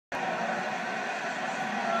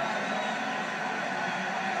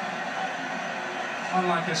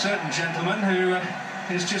unlike a certain gentleman who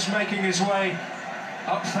is just making his way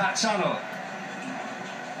up that tunnel.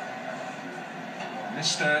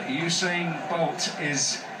 Mr. Usain Bolt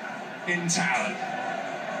is in town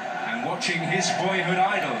and watching his boyhood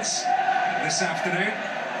idols this afternoon.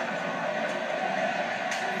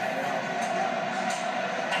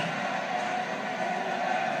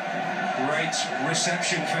 Great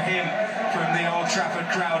reception for him from the Old Trafford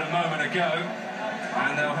crowd a moment ago,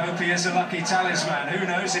 and they'll hope he is a lucky talisman. Who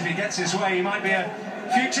knows, if he gets his way, he might be a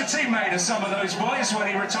future teammate of some of those boys when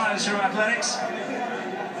he retires from athletics.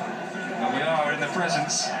 But we are in the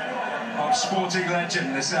presence of sporting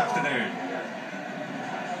legend this afternoon.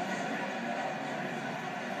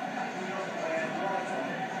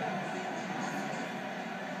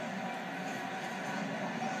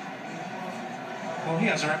 Well, he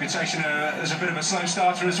has a reputation as a bit of a slow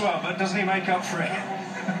starter as well, but doesn't he make up for it?